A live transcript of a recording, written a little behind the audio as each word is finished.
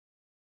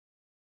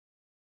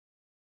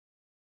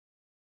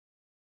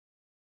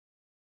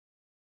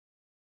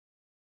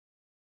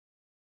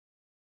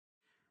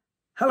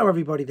Hello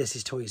everybody, this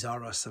is Toys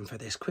R Us, and for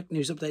this quick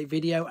news update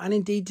video and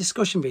indeed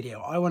discussion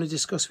video, I want to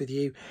discuss with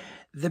you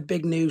the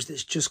big news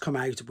that's just come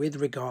out with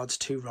regards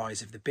to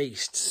Rise of the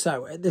Beast.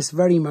 So at this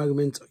very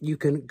moment, you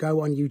can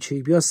go on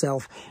YouTube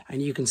yourself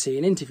and you can see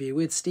an interview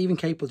with Stephen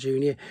Capel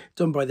Jr.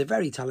 done by the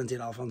very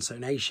talented Alfonso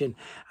Nation.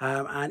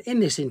 And in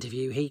this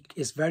interview, he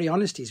is very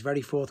honest, he's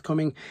very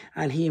forthcoming,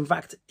 and he in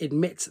fact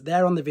admits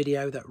there on the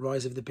video that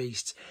Rise of the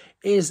Beast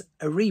is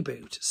a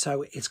reboot.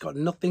 So it's got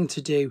nothing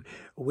to do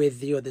with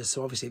the others.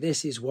 So obviously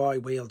this is why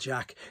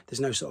Wheeljack, there's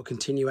no sort of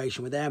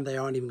continuation with them. They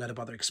aren't even going to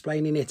bother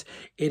explaining it.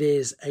 It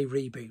is a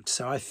reboot.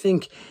 So I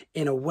think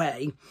in a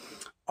way,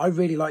 I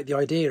really like the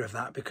idea of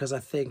that, because I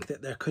think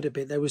that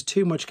there was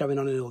too much going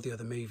on in all the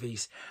other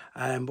movies.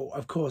 But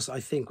of course, I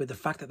think with the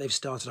fact that they've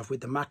started off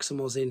with the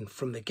Maximals in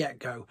from the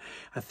get-go,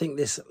 I think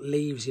this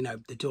leaves,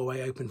 the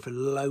doorway open for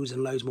loads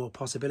and loads more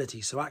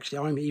possibilities. So actually,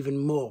 I'm even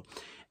more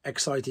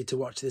excited to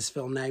watch this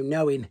film now,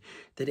 knowing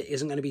that it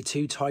isn't going to be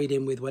too tied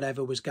in with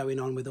whatever was going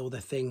on with all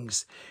the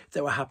things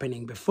that were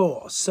happening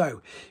before.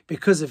 So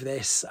because of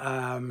this,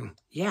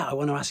 yeah, I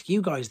want to ask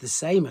you guys the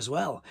same as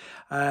well.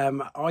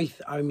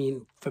 I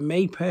mean, for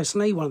me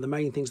personally, one of the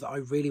main things that I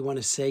really want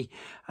to see,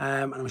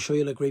 and I'm sure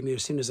you'll agree with me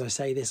as soon as I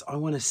say this, I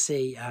want to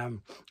see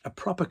a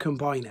proper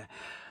combiner.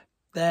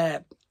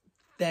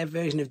 Their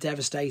version of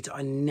Devastator,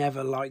 I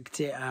never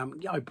liked it.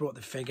 I brought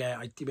the figure.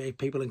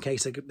 People, in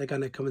case they're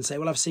going to come and say,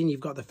 well, I've seen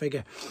you've got the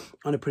figure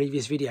on a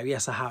previous video.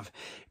 Yes, I have.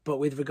 But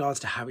with regards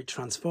to how it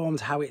transformed,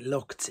 how it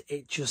looked,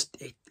 it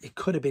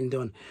could have been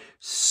done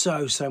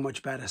so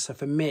much better. So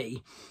for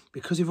me,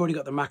 because we've already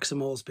got the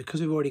Maximals,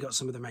 because we've already got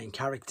some of the main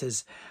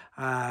characters,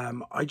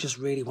 I just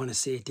really want to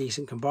see a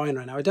decent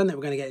combiner. Now, I don't think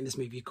we're going to get in this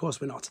movie. Of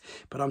course we're not.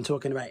 But I'm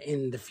talking about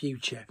in the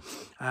future.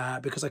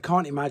 Because I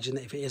can't imagine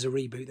that if it is a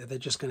reboot, that they're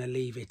just going to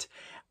leave it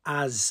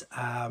as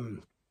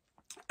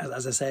I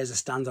say, as a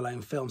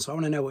standalone film. So I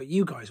want to know what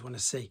you guys want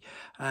to see,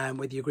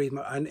 whether you agree with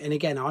me. And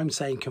again, I'm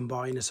saying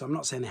combiner, so I'm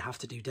not saying they have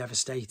to do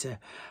Devastator.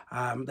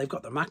 They've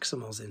got the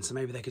Maximals in, so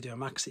maybe they could do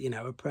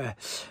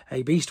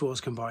a Beast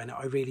Wars combiner.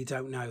 I really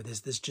don't know.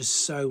 There's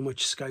just so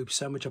much scope,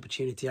 so much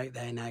opportunity out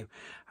there now.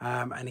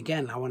 And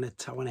again, I want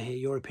to hear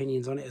your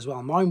opinions on it as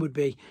well. Mine would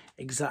be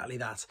exactly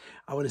that.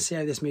 I want to see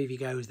how this movie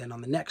goes. Then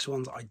on the next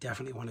ones, I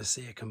definitely want to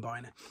see a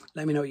combiner.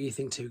 Let me know what you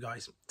think too,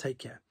 guys. Take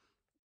care.